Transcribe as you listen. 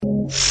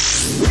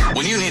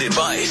When you need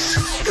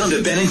advice, come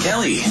to Ben and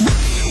Kelly.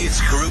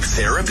 It's group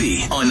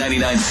therapy on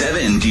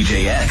 99.7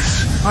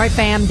 DJX. All right,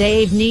 fam.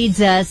 Dave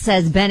needs us,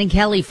 says Ben and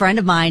Kelly, friend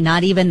of mine,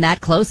 not even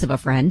that close of a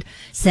friend,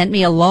 sent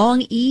me a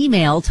long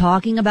email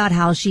talking about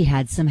how she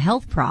had some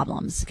health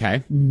problems.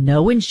 Okay.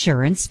 No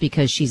insurance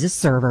because she's a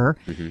server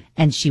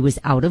and she was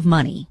out of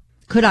money.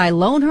 Could I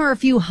loan her a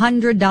few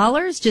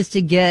 $100s just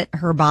to get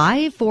her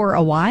by for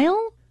a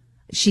while?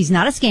 She's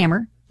not a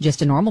scammer,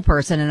 just a normal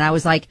person. And I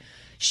was like,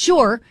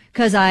 sure,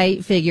 because I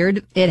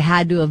figured it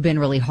had to have been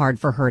really hard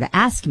for her to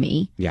ask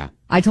me. Yeah.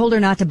 I told her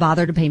not to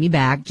bother to pay me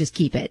back. Just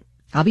keep it.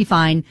 I'll be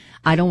fine.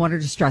 I don't want her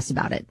to stress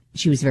about it.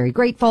 She was very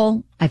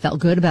grateful. I felt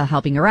good about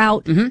helping her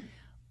out.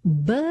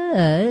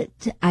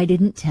 But I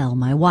didn't tell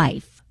my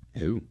wife.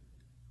 Ooh.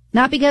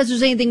 Not because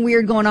there's anything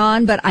weird going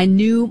on, but I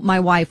knew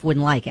my wife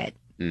wouldn't like it.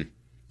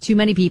 Too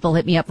many people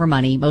hit me up for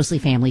money, mostly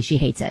family. She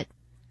hates it.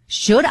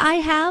 Should I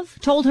have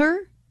told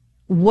her?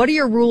 What are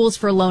your rules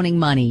for loaning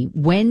money?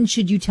 When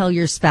should you tell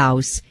your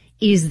spouse?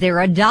 Is there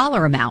a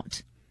dollar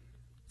amount?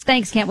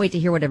 Thanks. Can't wait to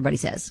hear what everybody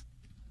says.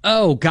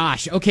 Oh,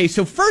 gosh. Okay,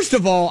 so first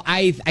of all,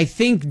 I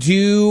think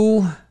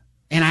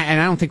and I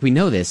don't think we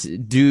know this,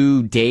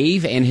 do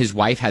Dave and his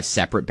wife have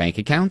separate bank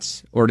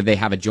accounts, or do they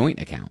have a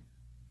joint account?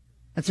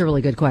 That's a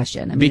really good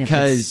question. I mean,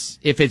 because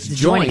if it's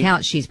joint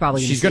account, she's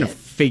probably going to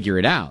figure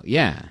it out.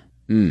 Yeah.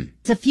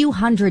 It's a few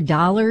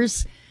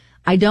 $100s.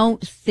 I don't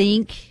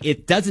think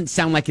it doesn't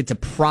sound like it's a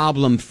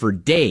problem for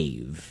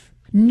Dave.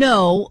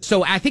 No.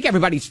 So I think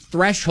everybody's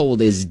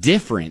threshold is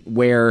different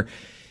where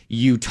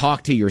you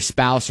talk to your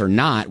spouse or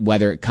not,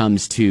 whether it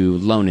comes to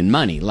loaning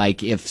money.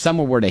 Like if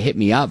someone were to hit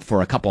me up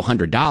for a couple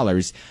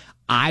 $100s,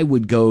 I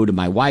would go to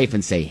my wife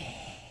and say,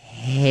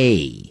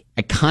 hey,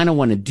 I kind of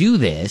want to do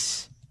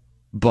this,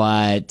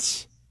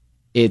 but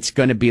it's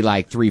going to be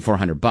like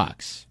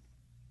 $300-400.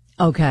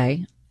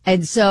 Okay.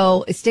 And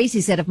so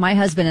Stacy said, if my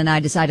husband and I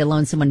decide to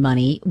loan someone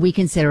money, we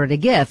consider it a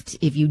gift.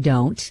 If you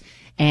don't,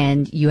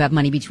 and you have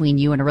money between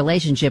you and a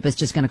relationship, it's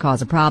just going to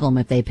cause a problem.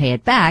 If they pay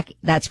it back,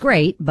 that's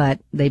great, but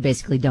they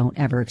basically don't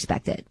ever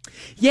expect it.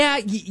 Yeah.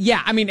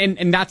 I mean,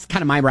 and that's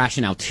kind of my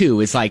rationale too.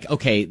 Is like,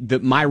 okay,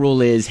 my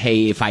rule is,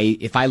 hey, if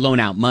I loan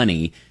out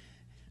money,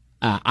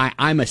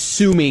 I'm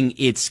assuming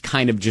it's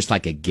kind of just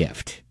like a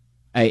gift.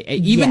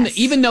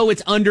 Even though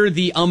it's under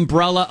the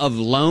umbrella of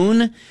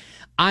loan,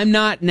 I'm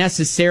not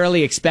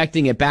necessarily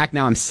expecting it back.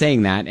 Now I'm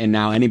saying that, and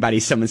now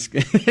someone's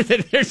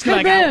there's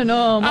like, Ben,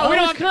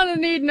 I was kind of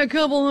needing a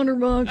couple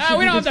 $100.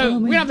 We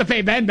don't have to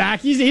pay Ben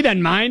back. He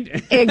doesn't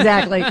mind.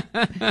 Exactly.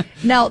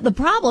 Now the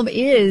problem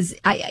is,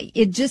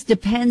 it just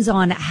depends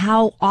on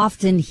how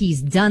often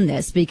he's done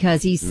this,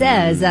 because he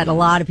says that a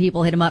lot of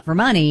people hit him up for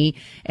money,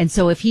 and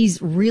so if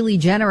he's really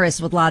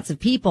generous with lots of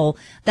people,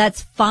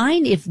 that's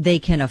fine if they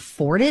can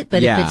afford it.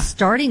 But if it's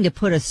starting to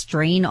put a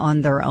strain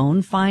on their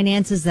own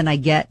finances, then I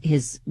get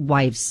his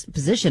wife's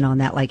position on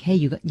that. Like, hey,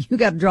 you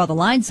got to draw the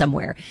line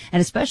somewhere.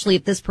 And especially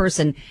if this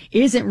person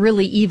isn't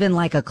really even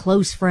like a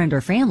close friend or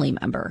family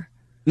member.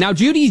 Now,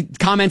 Judy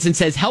comments and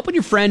says, helping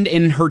your friend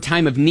in her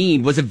time of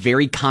need was a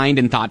very kind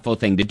and thoughtful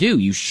thing to do.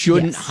 You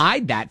shouldn't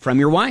hide that from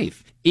your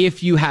wife.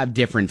 If you have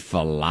different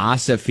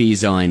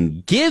philosophies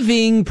on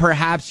giving,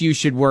 perhaps you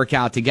should work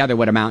out together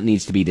what amount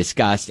needs to be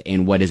discussed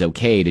and what is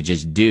okay to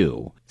just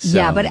do. So.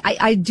 Yeah, but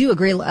I do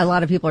agree. A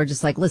lot of people are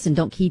just like, listen,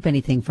 don't keep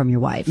anything from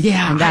your wife.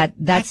 Yeah. And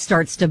that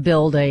starts to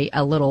build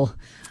a little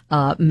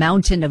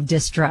mountain of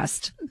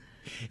distrust.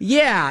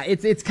 Yeah,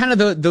 it's kind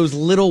of those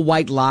little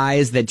white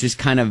lies that just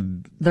kind of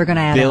they're going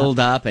to build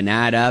up and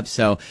add up.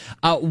 So,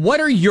 what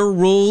are your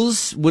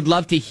rules? Would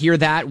love to hear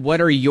that. What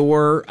are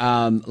your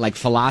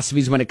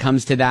philosophies when it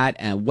comes to that?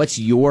 What's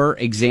your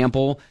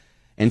example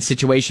and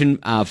situation?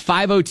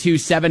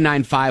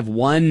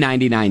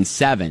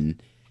 502-795-1997.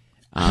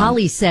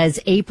 Holly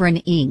says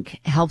Apron Inc.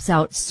 helps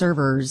out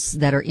servers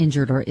that are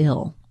injured or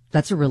ill.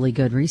 That's a really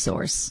good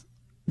resource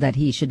that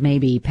he should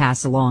maybe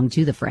pass along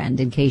to the friend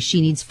in case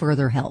she needs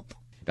further help.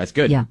 That's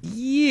good.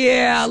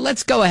 Yeah,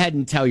 let's go ahead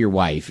and tell your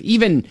wife,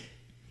 even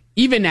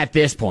at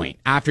this point,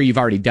 after you've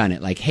already done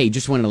it, like, hey,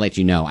 just wanted to let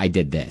you know I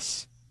did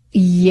this.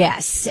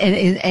 Yes.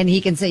 And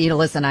he can say,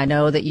 listen, I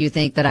know that you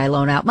think that I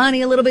loan out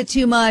money a little bit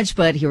too much,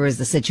 but here is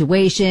the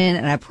situation,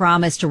 and I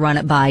promise to run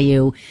it by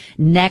you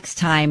next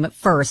time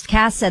first.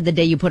 Cass said the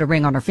day you put a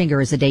ring on her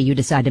finger is the day you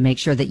decide to make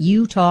sure that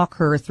you talk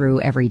her through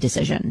every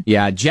decision.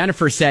 Yeah,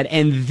 Jennifer said,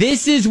 and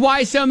this is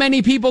why so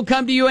many people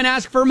come to you and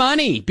ask for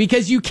money,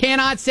 because you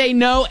cannot say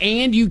no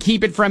and you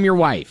keep it from your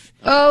wife.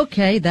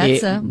 Okay,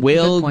 that's a good point.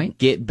 It will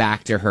get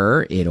back to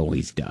her. It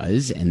always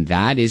does. And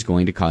that is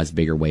going to cause a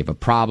bigger wave of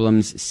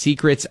problems.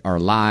 Secrets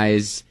are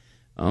lies.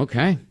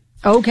 Okay,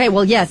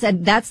 well, yes,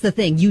 and that's the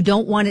thing. You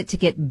don't want it to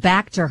get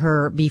back to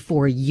her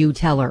before you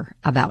tell her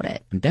about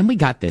it. And then we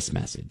got this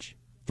message.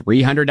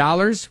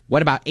 $300?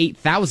 What about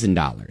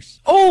 $8,000?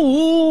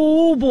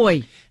 Oh,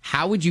 boy.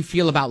 How would you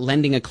feel about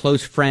lending a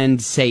close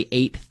friend, say,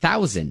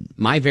 $8,000?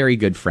 My very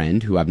good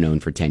friend, who I've known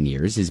for 10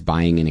 years, is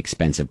buying an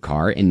expensive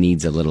car and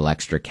needs a little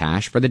extra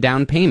cash for the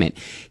down payment.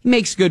 He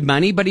makes good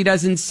money, but he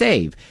doesn't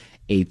save.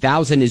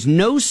 $8,000 is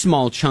no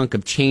small chunk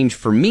of change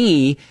for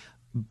me,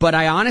 but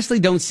I honestly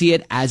don't see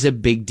it as a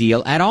big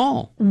deal at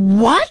all.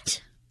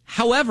 What?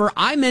 However,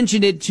 I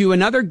mentioned it to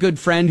another good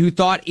friend who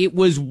thought it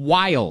was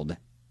wild.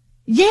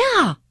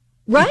 Yeah.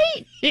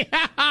 Right?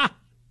 Yeah.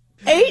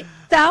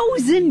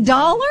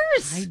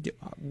 $8,000?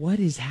 What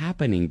is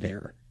happening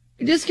there?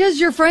 Just because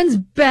your friend's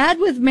bad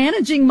with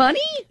managing money?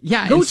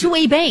 Yeah. Go to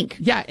a bank.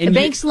 Yeah. And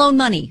banks loan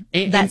money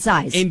that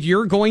size. And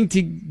you're going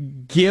to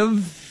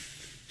give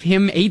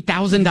him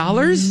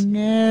 $8,000?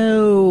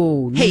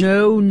 No. Hey.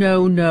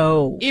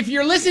 No. If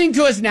you're listening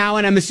to us now,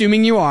 and I'm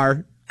assuming you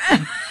are,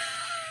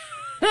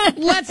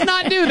 let's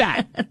not do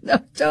that. No,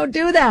 don't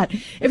do that.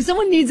 If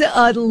someone needs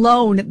a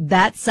loan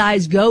that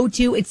size,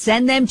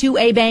 send them to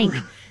a bank.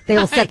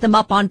 They'll set them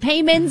up on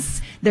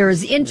payments.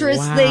 There's interest.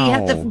 Wow. They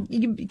have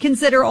to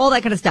consider all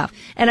that kind of stuff.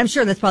 And I'm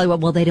sure that's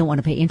probably they don't want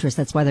to pay interest.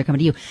 That's why they're coming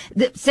to you.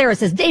 Sarah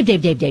says, Dave,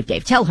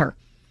 tell her.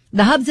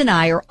 The Hubs and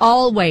I are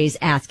always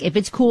asked if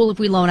it's cool if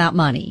we loan out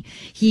money.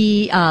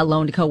 He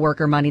loaned a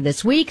coworker money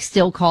this week,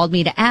 still called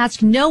me to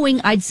ask,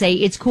 knowing I'd say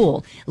it's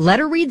cool. Let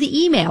her read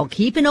the email.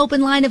 Keep an open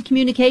line of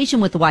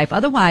communication with the wife.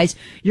 Otherwise,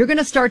 you're going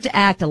to start to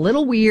act a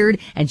little weird,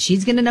 and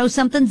she's going to know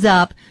something's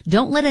up.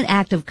 Don't let an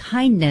act of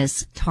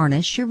kindness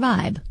tarnish your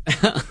vibe.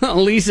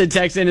 Lisa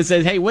texts in and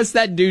says, hey, what's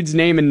that dude's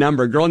name and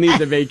number? Girl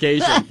needs a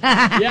vacation.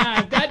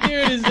 Yeah, if that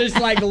dude is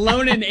just like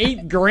loaning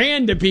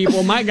 $8,000 to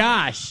people, my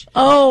gosh.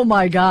 Oh,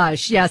 my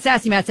gosh. Yeah.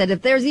 Sassy Matt said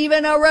if there's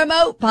even a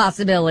remote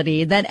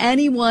possibility that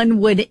anyone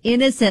would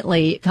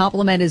innocently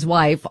compliment his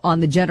wife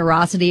on the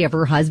generosity of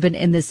her husband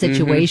in this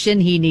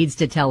situation, he needs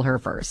to tell her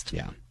first.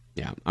 Yeah.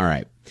 All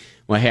right.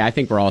 Well, hey, I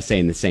think we're all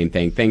saying the same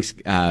thing. Thanks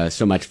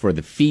so much for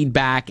the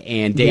feedback.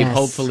 And Dave,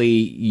 hopefully,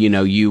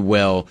 you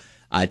will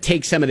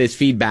take some of this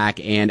feedback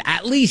and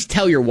at least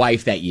tell your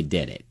wife that you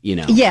did it,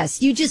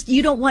 Yes,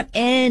 you don't want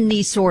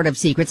any sort of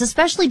secrets,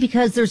 especially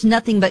because there's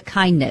nothing but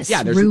kindness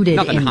rooted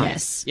in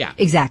this. Yeah.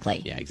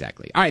 Exactly. Yeah,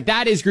 exactly. All right,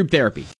 that is group therapy.